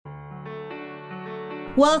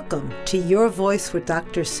Welcome to Your Voice with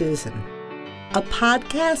Dr. Susan, a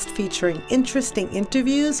podcast featuring interesting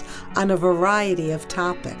interviews on a variety of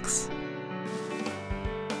topics.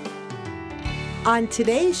 On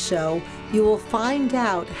today's show, you will find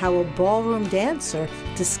out how a ballroom dancer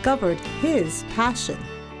discovered his passion.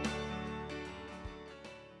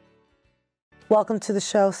 Welcome to the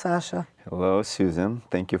show, Sasha. Hello, Susan.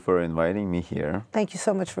 Thank you for inviting me here. Thank you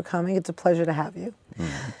so much for coming. It's a pleasure to have you.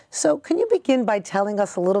 So can you begin by telling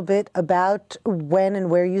us a little bit about when and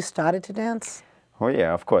where you started to dance? Oh,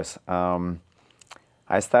 yeah, of course.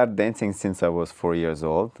 I started dancing since I was 4 years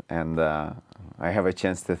old, and I have a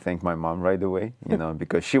chance to thank my mom right away,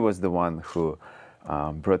 because she was the one who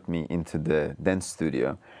brought me into the dance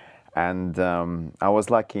studio. And I was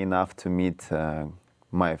lucky enough to meet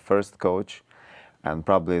my first coach, and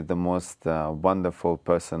probably the most wonderful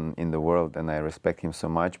person in the world, and I respect him so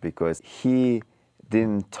much because he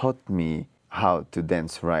didn't taught me how to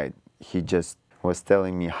dance right. He just was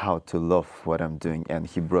telling me how to love what I'm doing, and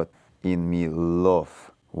he brought in me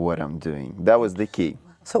love what I'm doing. That was the key.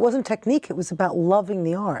 So it wasn't technique, it was about loving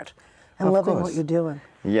the art and Of loving course. what you're doing.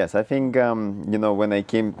 Yes, I think, when I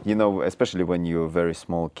came, especially when you're a very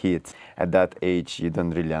small kid, at that age, you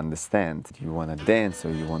don't really understand. You want to dance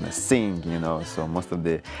or you want to sing, so most of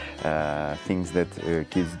the things that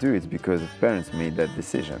kids do, it's because parents made that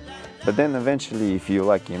decision. But then eventually, if you're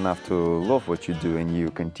lucky enough to love what you do and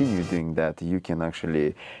you continue doing that, you can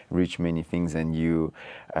actually reach many things, and you,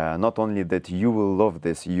 not only that you will love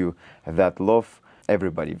this, that love,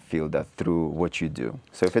 everybody feel that through what you do.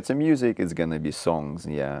 So if it's a music, it's gonna be songs,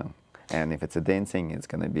 yeah. And if it's a dancing, it's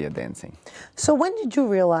gonna be a dancing. So when did you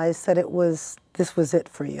realize that this was it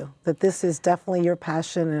for you? That this is definitely your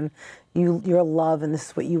passion and your love, and this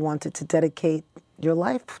is what you wanted to dedicate your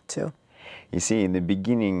life to? You see, in the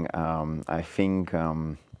beginning, I think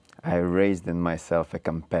I raised in myself a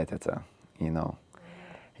competitor,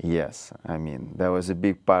 Yes, I mean, that was a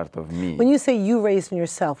big part of me. When you say you raised in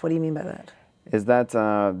yourself, what do you mean by that? Is that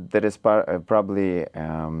there is probably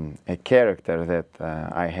a character that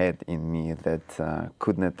I had in me that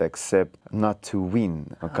could not accept not to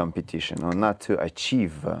win a competition or not to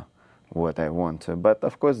achieve what I want to. But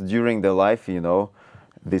of course, during the life,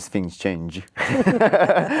 these things change.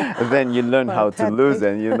 Then you learn how to lose,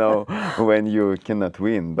 and when you cannot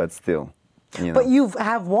win, but still. But you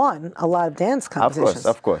have won a lot of dance competitions.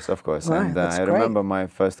 Of course. Right, And that's I great. remember my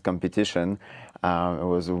first competition. It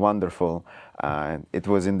was wonderful. It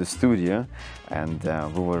was in the studio, and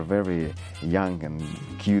we were very young and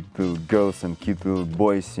cute little girls and cute little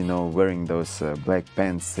boys, wearing those black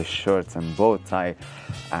pants, shirts, and bow tie.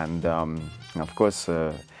 And of course,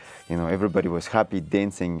 everybody was happy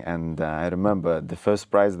dancing. And I remember the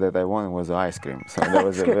first prize that I won was ice cream. So that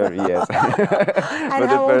was a very, yes. And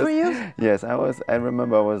how old were you? Yes, I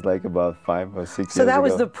remember I was like about 5 or 6 years So that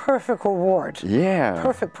was ago. the perfect reward. Yeah.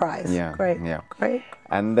 Perfect prize. Yeah. Great. Yeah. Great.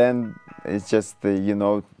 And then it's just,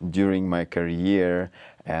 during my career,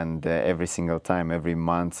 and every single time, every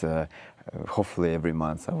month, hopefully every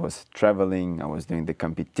month, I was traveling, I was doing the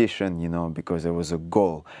competition, because there was a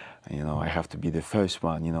goal. I have to be the first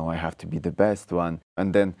one, I have to be the best one.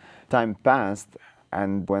 And then time passed,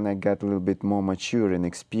 and when I got a little bit more mature and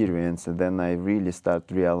experienced, then I really start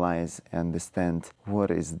to realize, understand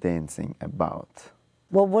what is dancing about.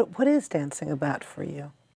 Well, what is dancing about for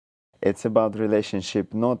you? It's about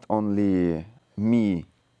relationship, not only me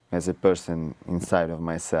as a person inside of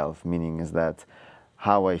myself, meaning is that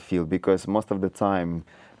how I feel, because most of the time,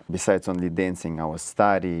 besides only dancing, I was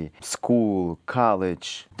study, school,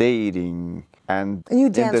 college, dating, and you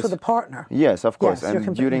dance with a partner. Yes, of course. Yes,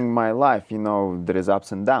 and during my life, there is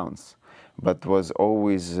ups and downs, but was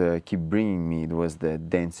always keep bringing me, it was the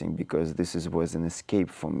dancing, because was an escape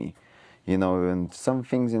for me. And some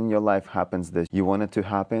things in your life happens that you want it to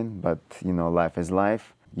happen, but life is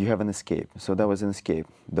life. You have an escape. So that was an escape.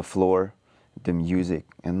 The floor, the music,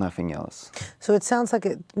 and nothing else. So it sounds like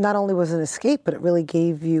it not only was an escape, but it really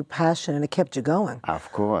gave you passion and it kept you going. Of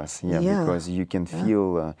course, yeah. Because you can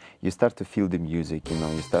feel, you start to feel the music,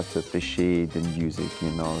 you start to appreciate the music,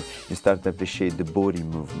 you start to appreciate the body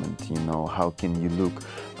movement, how can you look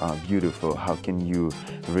beautiful, how can you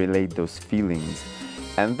relate those feelings.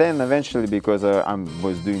 And then eventually, because I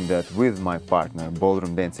was doing that with my partner,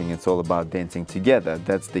 ballroom dancing, it's all about dancing together.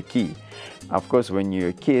 That's the key. Of course, when you're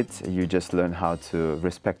a kid, you just learn how to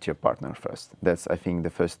respect your partner first. That's, I think, the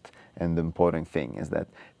first and the important thing, is that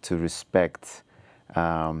to respect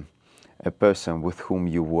a person with whom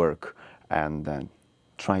you work, and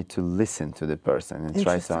try to listen to the person and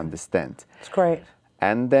try to understand. It's great.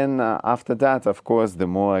 And then after that, of course, the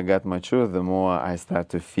more I got mature, the more I start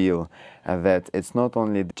to feel that it's not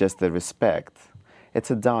only just the respect, it's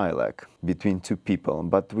a dialogue between two people,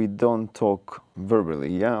 but we don't talk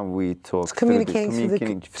verbally. Yeah, we talk through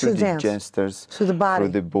the dance, gestures, through the body.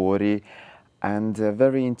 through the body. And a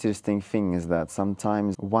very interesting thing is that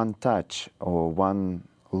sometimes one touch or one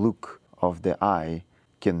look of the eye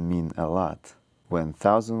can mean a lot, when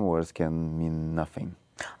 1,000 words can mean nothing.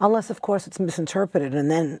 Unless, of course, it's misinterpreted,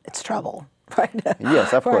 and then it's trouble, right?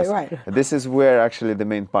 Yes, of course. Right. This is where actually the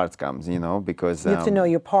main part comes, because... You have to know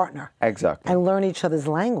your partner. Exactly. And learn each other's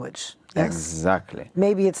language. Yes. Exactly.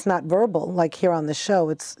 Maybe it's not verbal, like here on the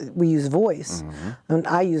show, we use voice, and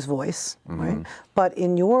I use voice, right? But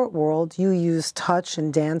in your world, you use touch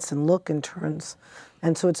and dance and look and turns.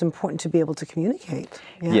 And so it's important to be able to communicate.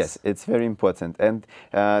 Yes, it's very important. And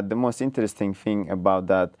the most interesting thing about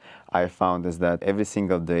that I found is that every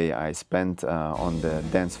single day I spend on the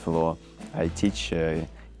dance floor, I teach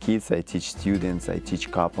kids, I teach students, I teach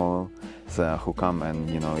couples who come and,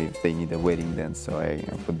 if they need a wedding dance, so I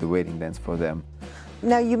put the wedding dance for them.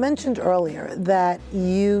 Now, you mentioned earlier that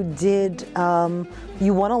you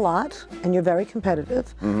you won a lot and you're very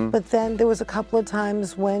competitive, but then there was a couple of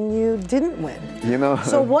times when you didn't win.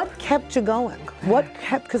 So what kept you going?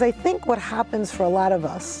 Because I think what happens for a lot of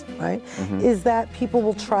us, right, is that people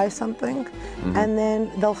will try something and then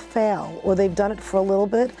they'll fail, or they've done it for a little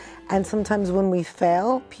bit, and sometimes when we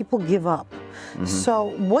fail, people give up.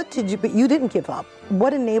 So but you didn't give up.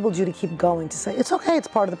 What enabled you to keep going, to say, it's okay, it's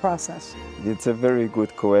part of the process? It's a very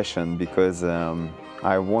good question, because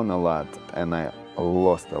I won a lot and I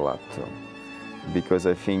lost a lot too. Because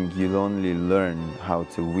I think you only learn how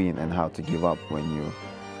to win and how to give up when you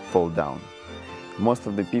fall down. Most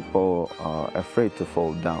of the people are afraid to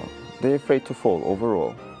fall down. They're afraid to fall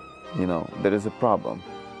overall. There is a problem.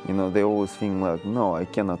 They always think like, no, I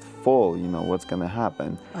cannot fall, what's gonna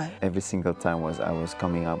happen? Right. Every single time I was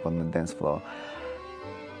coming up on the dance floor,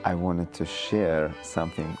 I wanted to share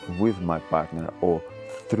something with my partner or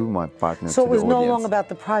through my partner to the audience. So it was no longer about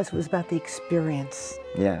the prize, it was about the experience.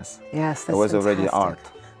 Yes. Yes, that's it was fantastic. already art.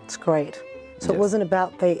 It's great. So Yes. it wasn't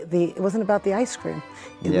about it wasn't about the ice cream.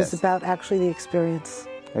 It was Yes. about actually the experience.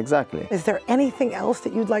 Exactly. Is there anything else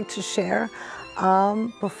that you'd like to share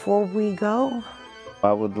before we go?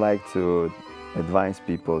 I would like to advise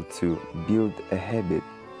people to build a habit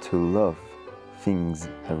to love things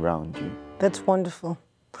around you. That's wonderful.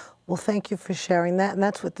 Well, thank you for sharing that. And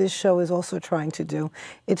that's what this show is also trying to do.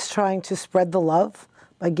 It's trying to spread the love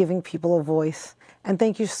by giving people a voice. And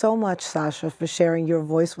thank you so much, Sasha, for sharing your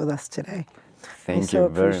voice with us today. Thank you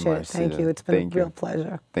very much. Thank you. It's been a real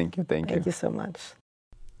pleasure. Thank you. Thank you so much.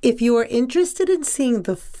 If you are interested in seeing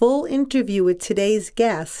the full interview with today's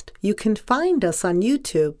guest, you can find us on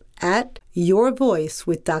YouTube at Your Voice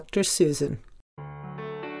with Dr. Susan.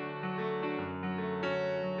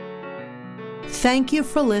 Thank you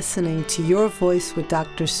for listening to Your Voice with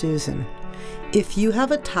Dr. Susan. If you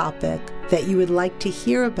have a topic that you would like to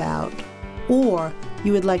hear about, or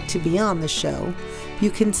you would like to be on the show, you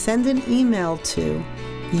can send an email to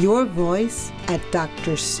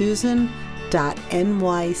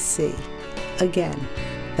yourvoice@drsusan.nyc. Again,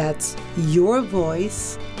 that's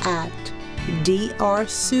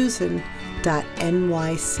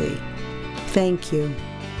yourvoice@drsusan.nyc. Thank you.